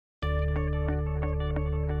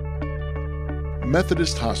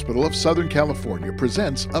Methodist Hospital of Southern California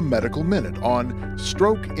presents a Medical Minute on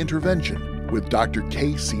stroke intervention with Dr.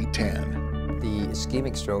 K.C. Tan. The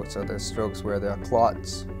ischemic strokes, or the strokes where there are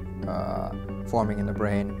clots forming in the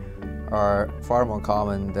brain, are far more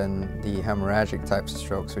common than the hemorrhagic types of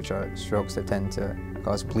strokes, which are strokes that tend to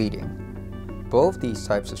cause bleeding. Both these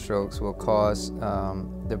types of strokes will cause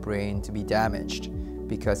the brain to be damaged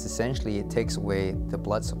because essentially it takes away the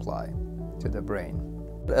blood supply to the brain.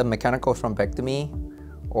 A mechanical thrombectomy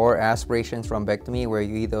or aspiration thrombectomy, where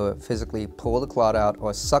you either physically pull the clot out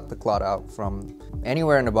or suck the clot out from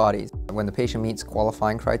anywhere in the body. When the patient meets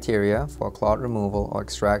qualifying criteria for clot removal or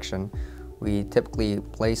extraction, we typically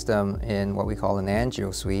place them in what we call an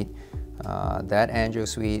angio suite. That angio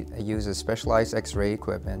suite uses specialized X-ray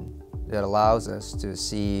equipment that allows us to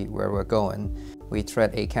see where we're going. We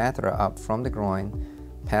thread a catheter up from the groin,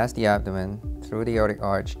 past the abdomen, through the aortic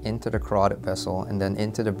arch, into the carotid vessel, and then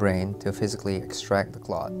into the brain to physically extract the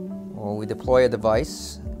clot. Well, we deploy a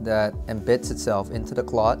device that embeds itself into the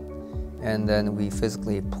clot, and then we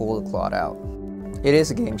physically pull the clot out. It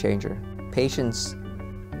is a game changer. Patients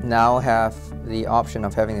now have the option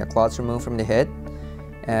of having their clots removed from the head,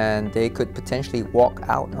 and they could potentially walk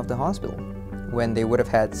out of the hospital when they would have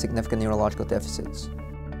had significant neurological deficits.